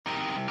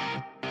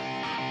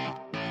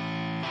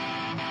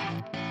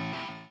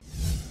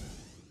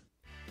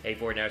Hey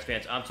 49ers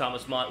fans, I'm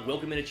Thomas Mott.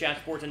 Welcome into Chat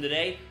Sports, and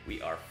today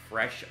we are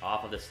fresh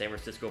off of the San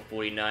Francisco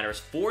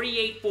 49ers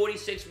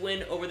 48-46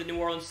 win over the New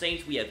Orleans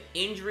Saints. We have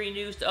injury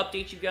news to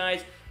update you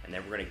guys, and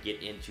then we're going to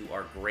get into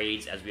our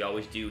grades as we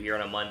always do here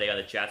on a Monday on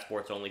the Chat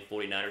Sports Only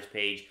 49ers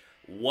page.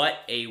 What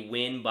a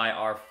win by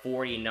our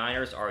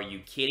 49ers. Are you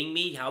kidding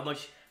me? How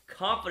much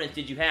confidence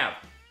did you have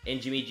in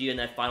Jimmy G in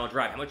that final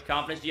drive? How much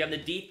confidence do you have in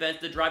the defense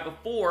the drive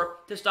before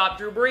to stop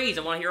Drew Brees?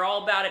 I want to hear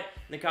all about it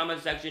in the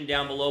comment section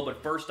down below.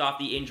 But first off,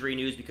 the injury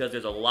news, because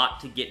there's a lot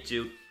to get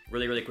to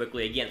really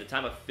quickly. Again, at the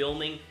time of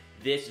filming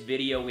this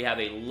video, we have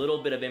a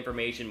little bit of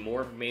information.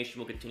 More information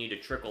will continue to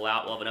trickle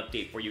out. We'll have an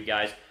update for you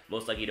guys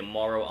most likely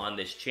tomorrow on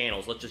this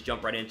channel. So let's just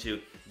jump right into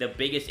the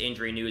biggest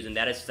injury news, and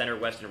that is center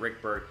Weston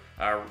Richburg.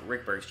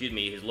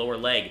 His lower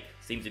leg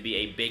seems to be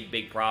a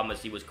big problem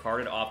as he was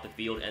carted off the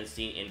field and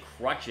seen in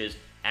crutches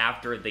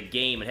after the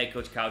game. And head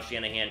coach Kyle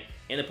Shanahan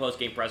in the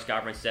post-game press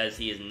conference says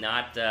he is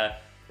not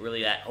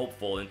really that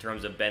hopeful in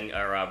terms of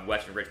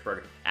Weston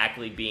Richburg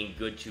actually being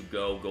good to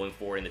go going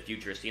forward in the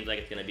future. It seems like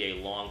it's going to be a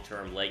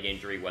long-term leg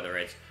injury, whether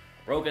it's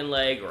a broken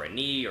leg or a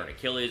knee or an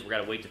Achilles. We're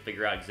going to wait to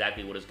figure out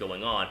exactly what is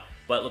going on.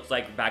 But it looks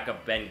like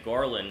backup Ben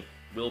Garland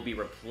will be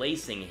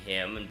replacing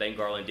him, and Ben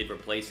Garland did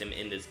replace him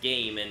in this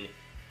game and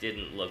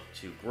didn't look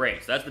too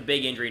great. So that's the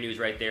big injury news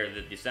right there,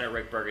 that the center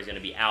Richburg is going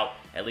to be out,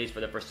 at least for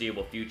the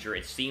foreseeable future.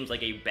 It seems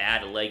like a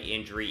bad leg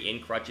injury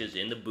in crutches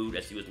in the boot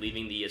as he was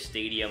leaving the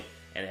stadium,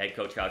 and head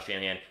coach Kyle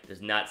Shanahan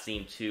does not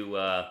seem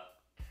to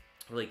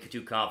really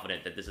too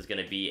confident that this is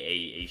going to be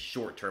a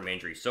short-term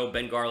injury. So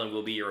Ben Garland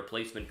will be your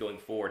replacement going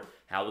forward.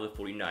 How will the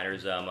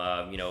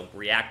 49ers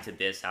react to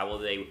this? How will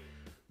they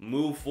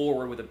move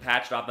forward with a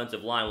patched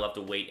offensive line? We'll have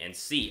to wait and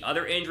see.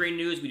 Other injury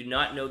news, we do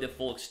not know the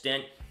full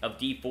extent of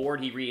Dee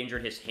Ford. He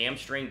re-injured his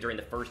hamstring during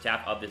the first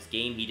half of this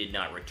game. He did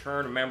not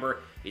return. Remember,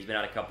 he's been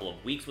out a couple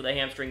of weeks with a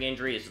hamstring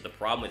injury. This is the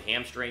problem with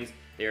hamstrings.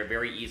 They are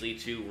very easy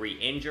to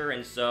re-injure,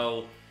 and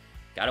so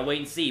gotta wait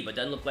and see. But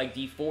doesn't look like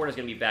Dee Ford is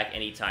going to be back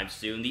anytime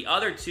soon. The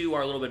other two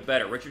are a little bit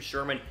better. Richard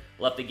Sherman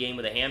left the game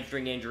with a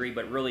hamstring injury,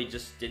 but really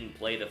just didn't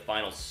play the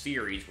final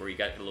series where he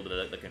got a little bit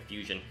of the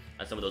confusion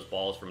on some of those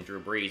balls from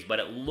Drew Brees. But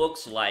it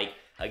looks like,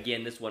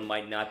 again, this one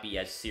might not be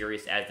as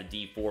serious as the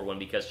Dee Ford one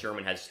because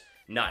Sherman has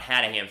not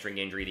had a hamstring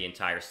injury the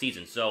entire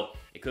season. So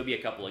it could be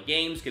a couple of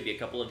games, could be a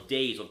couple of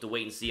days. We'll have to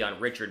wait and see on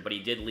Richard, but he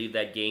did leave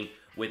that game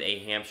with a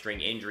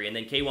hamstring injury. And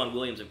then K'Waun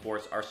Williams, of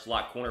course, our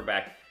slot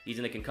cornerback, he's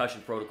in the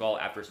concussion protocol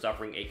after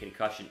suffering a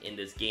concussion in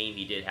this game.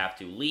 He did have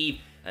to leave.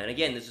 And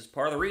again, this is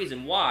part of the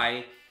reason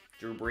why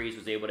Drew Brees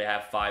was able to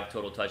have 5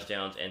 total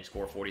touchdowns and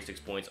score 46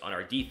 points on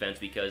our defense,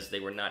 because they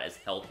were not as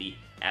healthy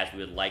as we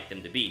would like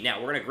them to be. Now,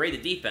 we're going to grade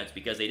the defense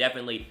because they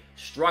definitely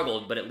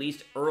struggled, but at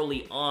least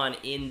early on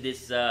in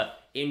this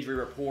injury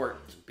report,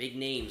 some big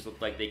names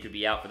look like they could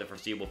be out for the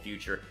foreseeable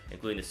future,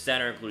 including the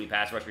center, including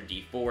pass rusher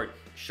Dee Ford,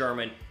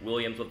 Sherman,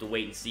 Williams. We'll have to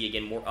wait and see.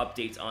 Again, more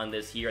updates on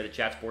this here at the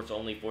Chat Sports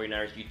Only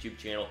 49ers YouTube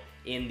channel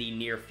in the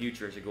near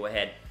future, so go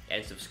ahead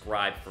and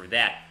subscribe for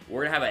that.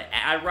 We're going to have an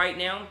ad right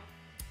now,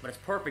 but it's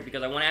perfect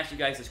because I want to ask you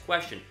guys this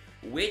question.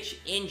 Which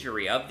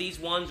injury of these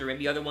ones, or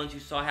maybe other ones you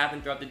saw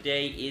happen throughout the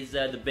day, is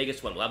the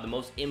biggest one? Will have the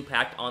most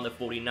impact on the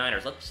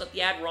 49ers. Let's let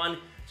the ad run.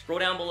 Scroll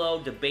down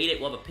below, debate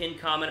it. We'll have a pinned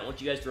comment. I want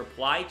you guys to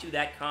reply to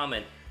that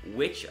comment.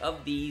 Which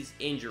of these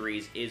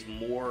injuries is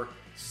more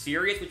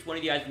serious? Which one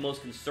of you guys are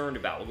most concerned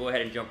about? We'll go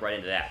ahead and jump right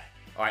into that.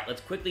 All right,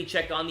 let's quickly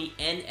check on the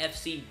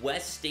NFC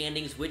West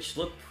standings, which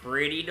look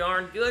pretty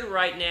darn good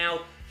right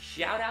now.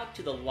 Shout out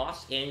to the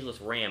Los Angeles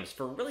Rams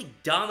for really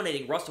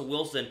dominating Russell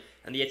Wilson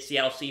and the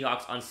Seattle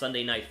Seahawks on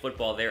Sunday Night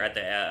Football there at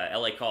the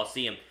LA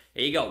Coliseum.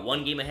 There you go,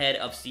 one game ahead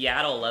of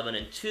Seattle.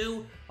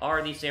 11-2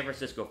 are the San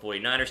Francisco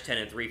 49ers.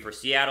 10-3 for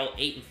Seattle.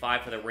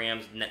 8-5 for the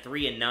Rams.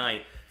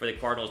 3-9 for the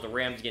Cardinals. The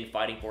Rams, again,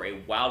 fighting for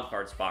a wild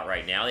card spot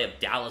right now. They have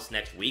Dallas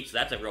next week, so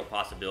that's a real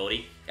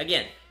possibility.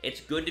 Again, it's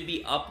good to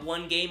be up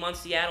one game on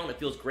Seattle, and it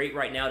feels great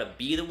right now to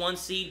be the 1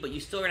 seed, but you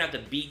still are going to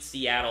have to beat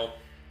Seattle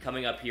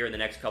coming up here in the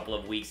next couple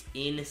of weeks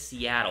in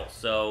Seattle.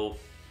 So,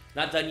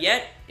 not done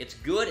yet. It's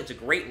good. It's a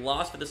great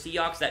loss for the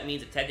Seahawks. That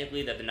means that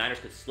technically that the Niners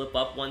could slip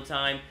up one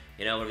time.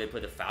 You know, they play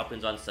the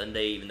Falcons on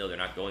Sunday, even though they're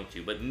not going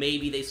to. But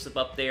maybe they slip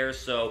up there,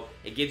 so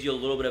it gives you a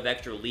little bit of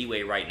extra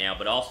leeway right now.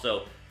 But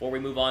also, before we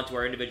move on to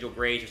our individual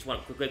grades, I just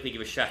want to quickly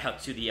give a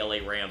shout-out to the LA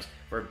Rams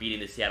for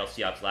beating the Seattle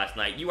Seahawks last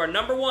night. You are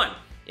number 1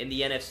 in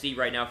the NFC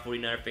right now,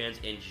 49er fans.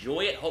 Enjoy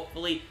it.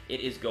 Hopefully,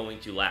 it is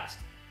going to last.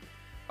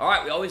 All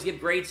right, we always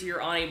give grades here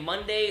on a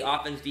Monday.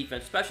 Offense,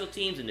 defense, special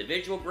teams,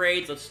 individual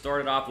grades. Let's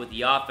start it off with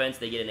the offense.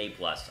 They get an A+.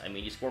 I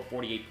mean, you score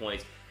 48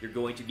 points, you're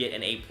going to get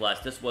an A+.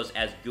 This was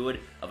as good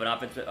of an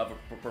offensive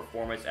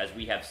performance as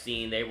we have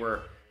seen. They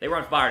were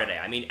on fire today.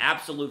 I mean,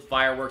 absolute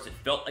fireworks. It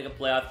felt like a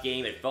playoff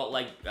game. It felt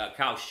like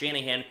Kyle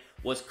Shanahan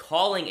was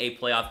calling a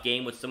playoff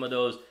game with some of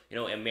those,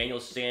 Emmanuel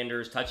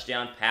Sanders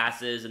touchdown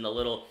passes and the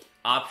little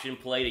option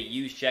play to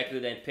use check,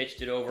 who then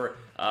pitched it over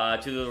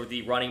to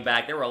the running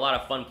back. There were a lot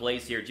of fun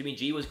plays here. Jimmy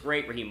G was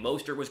great. Raheem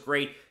Mostert was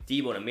great.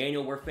 Debo and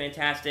Emmanuel were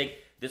fantastic.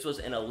 This was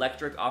an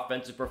electric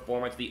offensive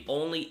performance. The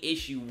only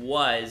issue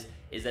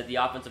is that the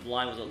offensive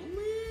line was a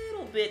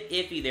little bit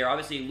iffy there.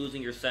 Obviously,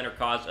 losing your center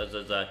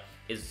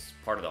is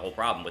part of the whole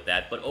problem with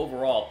that. But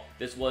overall,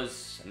 this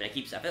was, I mean, I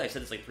feel like I've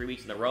said this like 3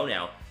 weeks in a row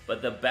now,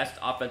 but the best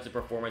offensive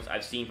performance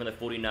I've seen from the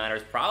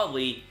 49ers,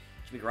 probably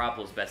Jimmy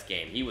Garoppolo's best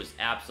game. He was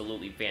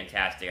absolutely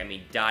fantastic. I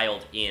mean,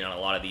 dialed in on a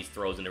lot of these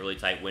throws into really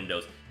tight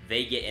windows.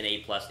 They get an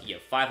A+. You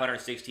get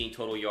 516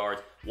 total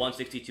yards,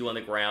 162 on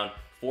the ground,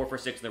 4 for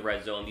 6 in the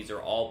red zone. These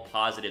are all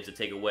positives to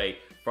take away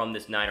from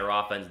this Niner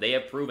offense. They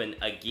have proven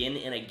again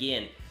and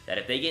again that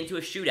if they get into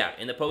a shootout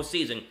in the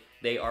postseason,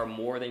 they are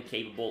more than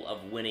capable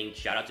of winning.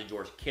 Shout out to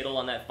George Kittle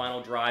on that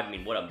final drive. I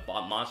mean, what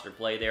a monster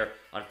play there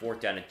on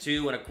 4th down and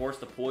 2. And, of course,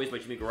 the poise by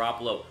Jimmy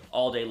Garoppolo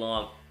all day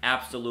long.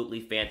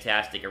 Absolutely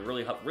fantastic. A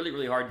really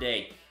hard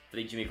day for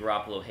the Jimmy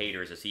Garoppolo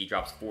haters as he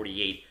drops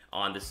 48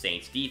 on the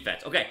Saints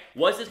defense. Okay,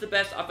 was this the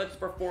best offensive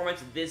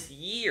performance this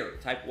year?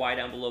 Type Y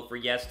down below for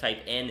yes. Type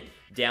N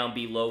down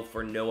below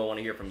for no. I want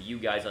to hear from you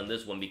guys on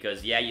this one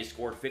because, yeah, you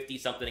scored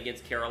 50-something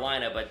against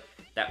Carolina, but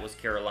that was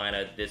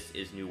Carolina. This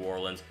is New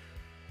Orleans.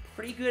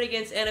 Pretty good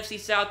against NFC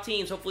South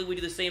teams. Hopefully we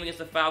do the same against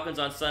the Falcons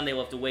on Sunday.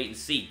 We'll have to wait and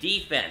see.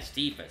 Defense.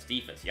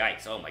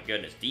 Yikes. Oh, my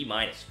goodness. D-.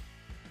 I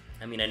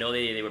mean, I know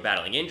they were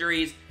battling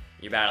injuries.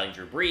 You're battling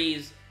Drew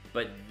Brees.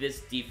 But this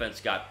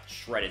defense got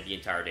shredded the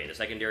entire day. The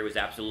secondary was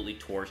absolutely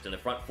torched, and the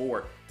front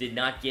four did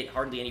not get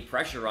hardly any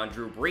pressure on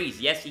Drew Brees.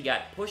 Yes, he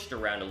got pushed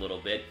around a little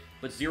bit,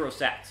 but 0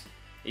 sacks.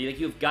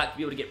 You've got to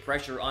be able to get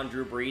pressure on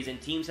Drew Brees, and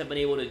teams have been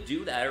able to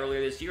do that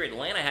earlier this year.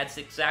 Atlanta had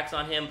 6 sacks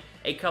on him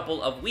a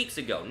couple of weeks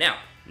ago. Now,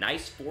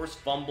 nice forced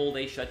fumble.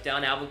 They shut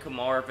down Alvin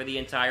Kamara for the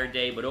entire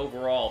day, but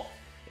overall,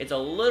 it's a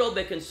little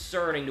bit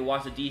concerning to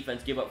watch the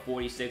defense give up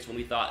 46 when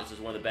we thought this was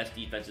one of the best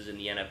defenses in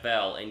the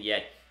NFL, and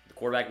yet the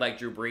quarterback like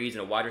Drew Brees and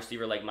a wide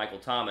receiver like Michael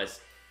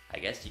Thomas, I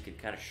guess you could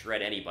kind of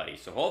shred anybody.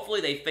 So hopefully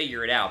they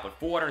figure it out, but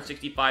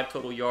 465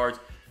 total yards,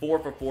 4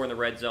 for 4 in the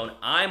red zone.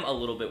 I'm a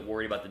little bit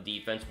worried about the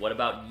defense. What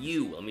about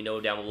you? Let me know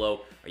down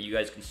below. Are you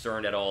guys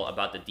concerned at all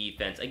about the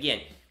defense?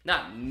 Again,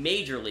 not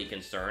majorly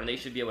concerned. They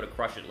should be able to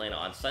crush Atlanta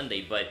on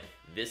Sunday, but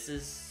this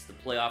is the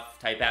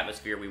playoff-type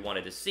atmosphere we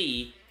wanted to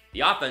see.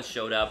 The offense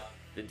showed up.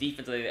 The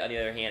defense, on the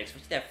other hand,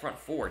 especially that front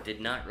four,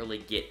 did not really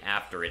get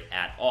after it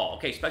at all.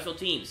 Okay, special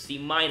teams, C-,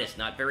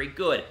 not very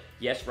good.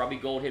 Yes, Robbie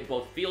Gould hit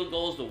both field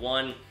goals. The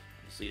one,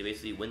 obviously, to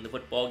basically win the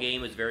football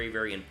game is very,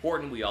 very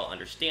important. We all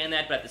understand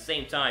that, but at the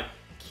same time,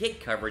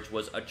 kick coverage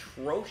was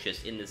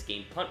atrocious in this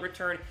game. Punt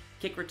return,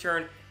 kick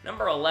return.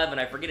 Number 11,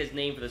 I forget his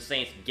name for the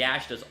Saints,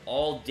 gashed us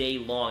all day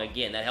long.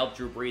 Again, that helped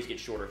Drew Brees get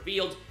shorter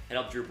fields and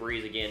helped Drew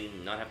Brees, again,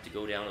 not have to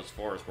go down as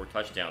far as 4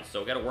 touchdowns.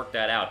 So, got to work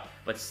that out.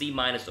 But C-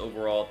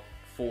 overall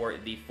for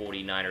the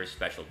 49ers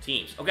special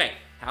teams. Okay,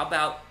 how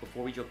about,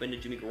 before we jump into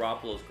Jimmy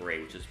Garoppolo's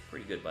grade, which is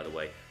pretty good, by the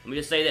way, let me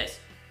just say this.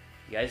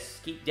 You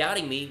guys keep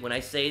doubting me when I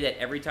say that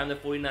every time the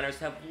 49ers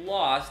have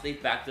lost,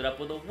 they've backed it up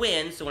with a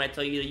win. So when I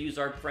tell you to use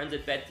our friends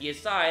at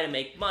BetDSI to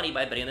make money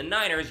by betting on the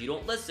Niners, you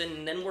don't listen,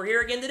 and then we're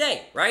here again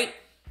today, right?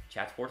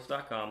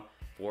 Chatsports.com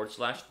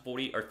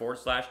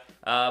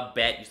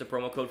 /bet. Use the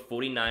promo code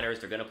 49ers.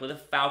 They're going to play the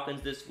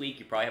Falcons this week.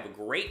 You probably have a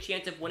great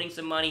chance of winning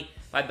some money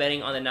by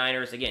betting on the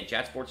Niners. Again,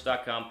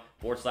 chatsports.com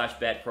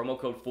 /bet. Promo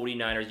code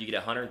 49ers. You get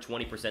a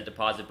 120%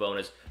 deposit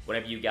bonus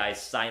whenever you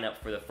guys sign up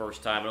for the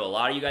first time. I know a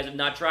lot of you guys have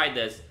not tried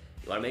this.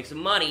 You want to make some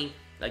money,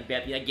 like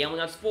gambling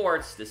on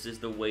sports, this is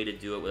the way to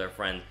do it with our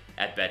friends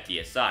at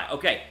BetDSI.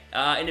 Okay,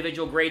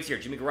 individual grades here.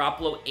 Jimmy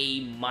Garoppolo,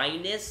 A-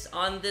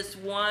 on this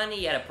one.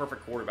 He had a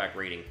perfect quarterback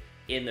rating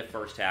in the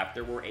first half.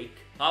 There were a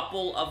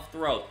couple of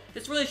throws.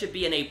 This really should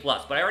be an A+,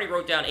 but I already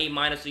wrote down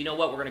A-, so you know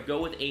what? We're going to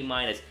go with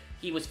A-.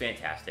 He was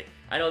fantastic.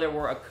 I know there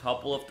were a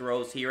couple of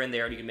throws here and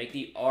there, and you can make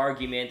the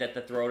argument that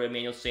the throw to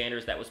Emmanuel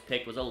Sanders that was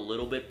picked was a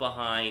little bit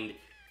behind.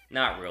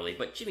 Not really,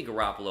 but Jimmy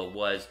Garoppolo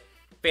was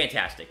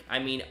fantastic. I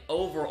mean,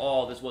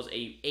 overall, this was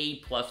a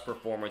A+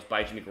 performance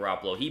by Jimmy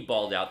Garoppolo. He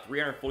balled out,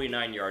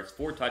 349 yards,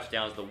 4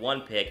 touchdowns, the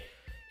 1 pick.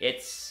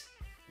 It's,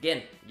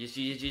 again, you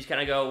just kind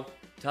of go,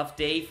 tough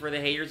day for the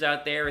haters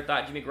out there who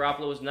thought Jimmy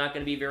Garoppolo was not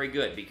going to be very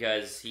good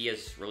because he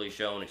has really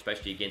shown,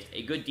 especially against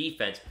a good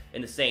defense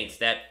in the Saints,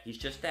 that he's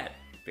just that.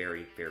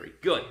 Very, very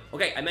good.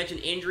 Okay, I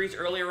mentioned injuries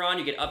earlier on.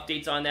 You get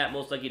updates on that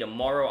most likely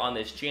tomorrow on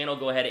this channel.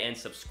 Go ahead and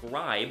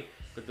subscribe.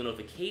 Click the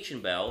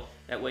notification bell.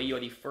 That way you are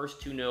the first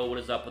to know what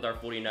is up with our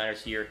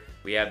 49ers here.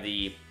 We have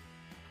the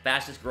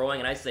fastest growing,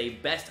 and I say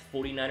best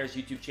 49ers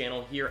YouTube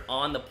channel here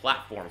on the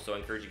platform. So I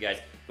encourage you guys,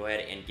 go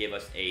ahead and give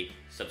us a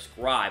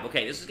subscribe.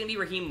 Okay, this is going to be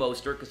Raheem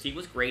Mostert because he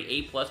was great,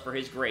 A+ for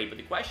his grade. But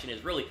the question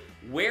is really,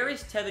 where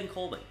is Tevin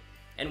Coleman?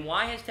 And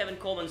why has Tevin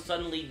Coleman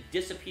suddenly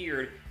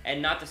disappeared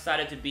and not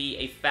decided to be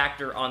a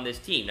factor on this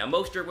team? Now,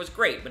 Mostert was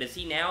great, but is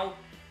he now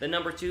the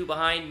number 2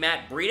 behind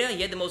Matt Breida?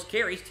 He had the most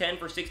carries, 10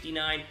 for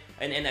 69,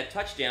 and that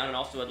touchdown, and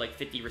also had like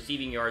 50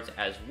 receiving yards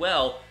as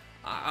well.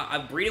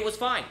 Breida was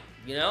fine,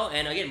 you know,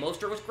 and again,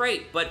 Mostert was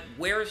great, but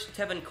where's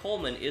Tevin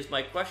Coleman is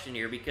my question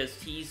here,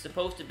 because he's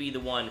supposed to be the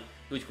one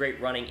who's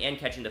great running and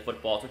catching the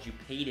football. It's what you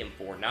paid him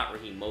for, not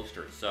Raheem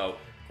Mostert. So,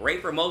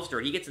 great for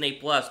Mostert. He gets an A+,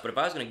 but if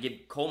I was going to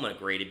give Coleman a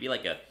grade, it'd be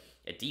like a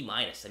D-.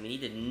 I mean, he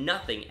did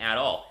nothing at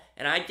all.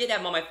 And I did have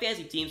him on my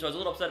fantasy team, so I was a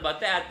little upset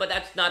about that, but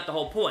that's not the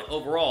whole point.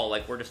 Overall,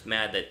 like, we're just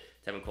mad that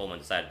Tevin Coleman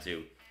decided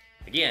to,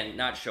 again,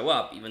 not show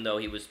up, even though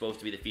he was supposed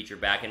to be the feature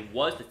back and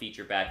was the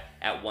feature back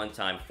at one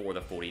time for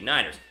the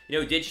 49ers. You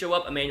know who did show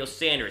up? Emmanuel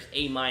Sanders,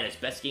 A-.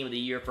 Best game of the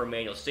year for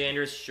Emmanuel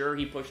Sanders. Sure,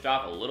 he pushed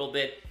off a little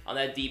bit on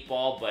that deep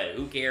ball, but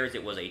who cares?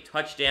 It was a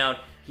touchdown.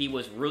 He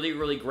was really,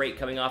 really great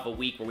coming off a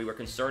week where we were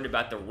concerned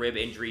about the rib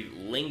injury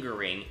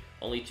lingering.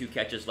 Only 2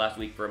 catches last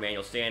week for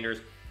Emmanuel Sanders.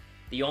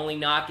 The only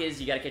knock is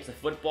you got to catch the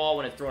football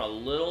when it's thrown a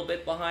little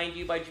bit behind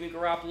you by Jimmy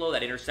Garoppolo.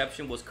 That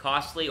interception was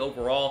costly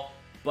overall,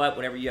 but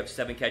whenever you have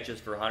 7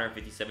 catches for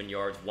 157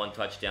 yards, 1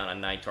 touchdown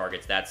on 9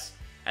 targets, that's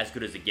as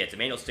good as it gets.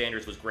 Emmanuel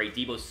Sanders was great.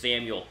 Deebo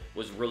Samuel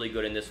was really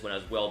good in this one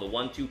as well. The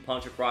 1-2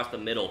 punch across the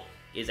middle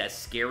is as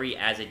scary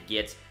as it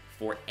gets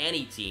for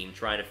any team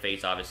trying to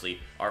face, obviously,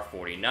 our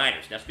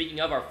 49ers. Now,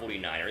 speaking of our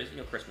 49ers, you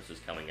know, Christmas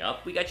is coming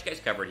up. We got you guys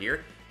covered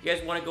here. You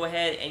guys want to go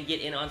ahead and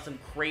get in on some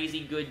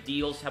crazy good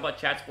deals? How about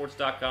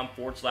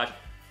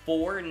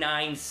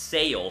chatsports.com/49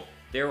 sale?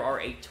 There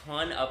are a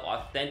ton of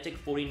authentic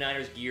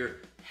 49ers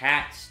gear,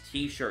 hats,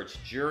 t-shirts,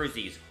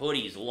 jerseys,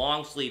 hoodies,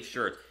 long sleeve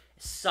shirts,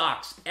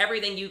 socks,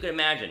 everything you can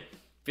imagine.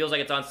 Feels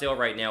like it's on sale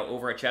right now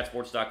over at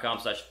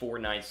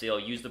chatsports.com/49 sale.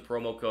 Use the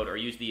promo code or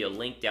use the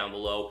link down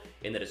below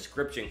in the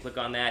description. Click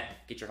on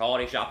that. Get your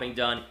holiday shopping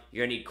done.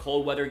 You're going to need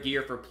cold weather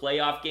gear for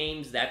playoff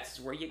games. That's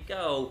where you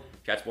go.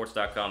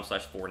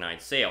 chatsports.com/49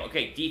 sale.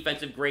 Okay,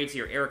 defensive grades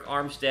here. Eric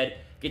Armstead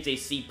gets a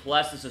C+.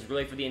 This is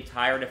really for the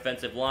entire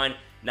defensive line.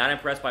 Not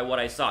impressed by what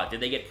I saw. Did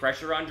they get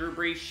pressure on Drew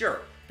Brees?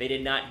 Sure. They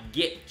did not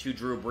get to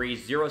Drew Brees.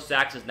 0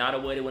 sacks is not a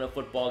way to win a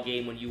football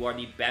game when you are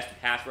the best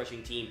pass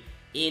rushing team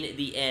in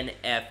the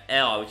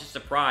NFL. I was just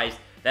surprised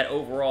that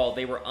overall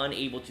they were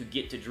unable to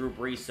get to Drew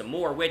Brees some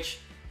more, which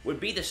would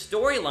be the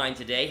storyline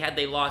today had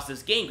they lost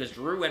this game, because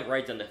Drew went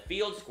right down the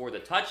field, scored the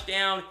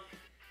touchdown,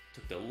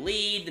 took the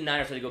lead. The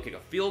Niners had to go kick a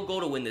field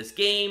goal to win this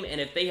game, and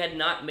if they had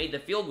not made the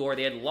field goal or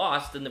they had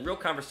lost, then the real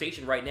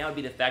conversation right now would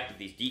be the fact that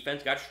these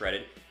defense got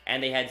shredded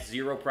and they had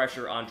 0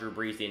 pressure on Drew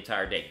Brees the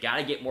entire day.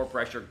 Gotta get more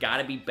pressure,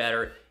 gotta be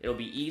better. It'll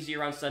be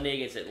easier on Sunday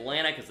against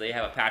Atlanta because they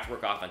have a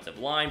patchwork offensive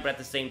line, but at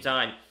the same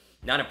time,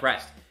 not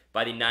impressed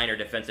by the Niner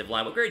defensive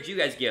line. What grade did you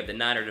guys give the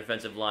Niner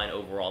defensive line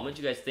overall? What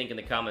did you guys think in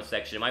the comment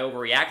section? Am I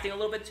overreacting a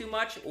little bit too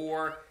much,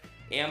 or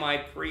am I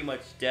pretty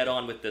much dead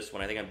on with this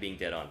one? I think I'm being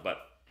dead on,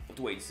 but we'll have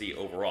to wait and see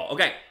overall.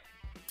 Okay,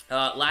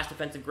 last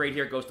defensive grade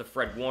here goes to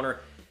Fred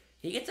Warner.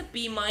 He gets a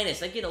B-. I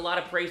get a lot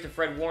of praise to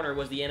Fred Warner.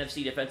 Was the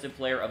NFC Defensive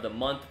Player of the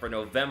Month for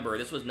November.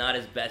 This was not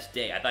his best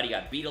day. I thought he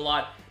got beat a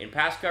lot in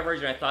pass coverage,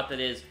 and I thought that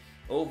his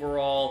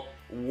overall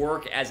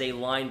work as a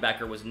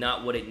linebacker was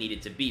not what it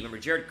needed to be. Remember,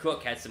 Jared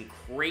Cook had some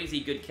crazy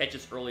good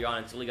catches early on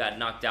until he got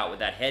knocked out with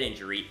that head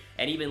injury,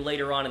 and even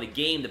later on in the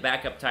game, the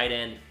backup tight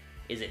end,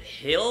 is it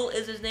Hill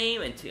is his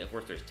name? And of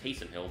course, there's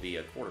Taysom Hill, the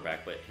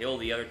quarterback, but Hill,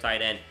 the other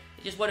tight end.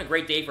 It just wasn't a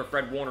great day for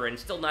Fred Warner, and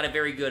still not a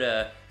very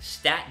good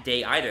stat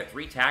day either.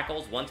 3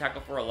 tackles, 1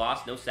 tackle for a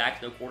loss, no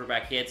sacks, no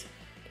quarterback hits.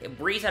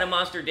 Breeze had a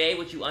monster day,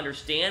 which you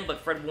understand,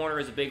 but Fred Warner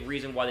is a big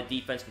reason why the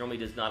defense normally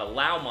does not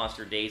allow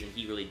monster days, and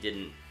he really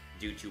didn't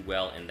do too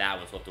well in that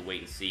one, so we'll have to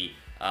wait and see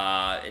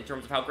in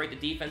terms of how great the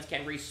defense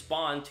can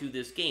respond to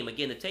this game.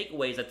 Again, the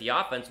takeaway is that the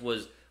offense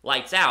was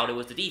lights out. It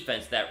was the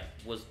defense that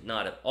was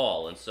not at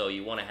all, and so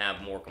you want to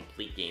have more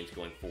complete games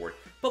going forward.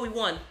 But we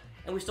won,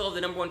 and we still have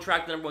the number 1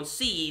 track, the number 1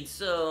 seed,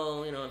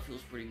 so, you know, it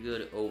feels pretty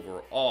good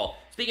overall.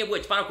 Speaking of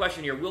which, final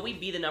question here. Will we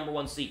be the number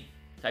 1 seed?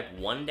 Type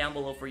 1 down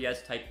below for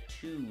yes, type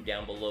 2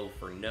 down below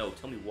for no.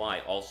 Tell me why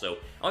also.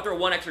 I'll throw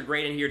 1 extra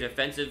grade in here,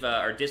 defensive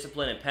or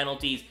discipline and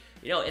penalties.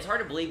 You know, it's hard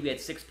to believe we had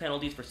 6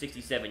 penalties for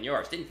 67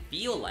 yards. Didn't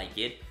feel like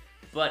it,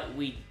 but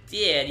we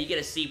did. You get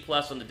a C+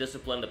 on the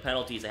discipline and the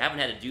penalties. I haven't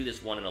had to do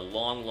this one in a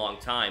long, long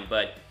time,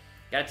 but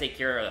got to take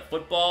care of the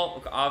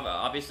football.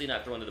 Obviously,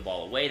 not throwing the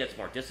ball away. That's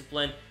more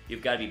discipline.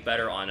 You've got to be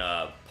better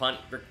on punt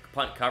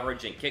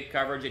coverage and kick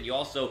coverage, and you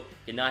also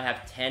did not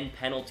have 10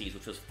 penalties,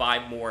 which was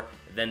 5 more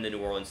than the New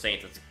Orleans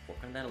Saints. Let's work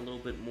on that a little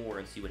bit more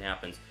and see what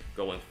happens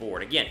going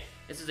forward. Again,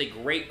 this is a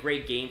great,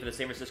 great game for the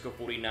San Francisco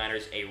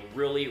 49ers. A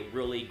really,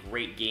 really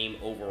great game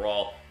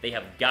overall. They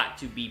have got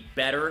to be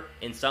better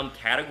in some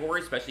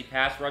categories, especially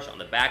pass rush on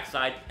the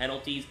backside,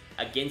 penalties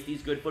against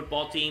these good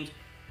football teams.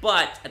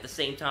 But at the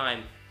same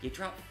time, you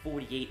dropped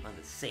 48 on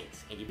the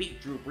Saints, and you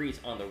beat Drew Brees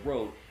on the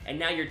road, and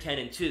now you're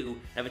 10-2, and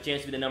have a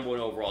chance to be the number 1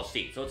 overall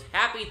seed. So it's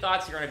happy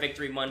thoughts here on a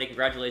Victory Monday.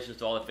 Congratulations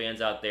to all the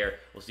fans out there.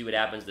 We'll see what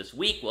happens this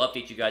week. We'll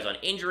update you guys on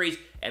injuries,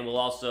 and we'll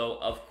also,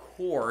 of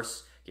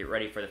course, get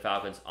ready for the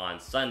Falcons on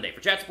Sunday. For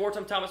Chat Sports,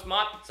 I'm Thomas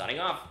Mott, signing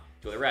off.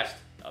 Enjoy the rest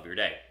of your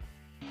day.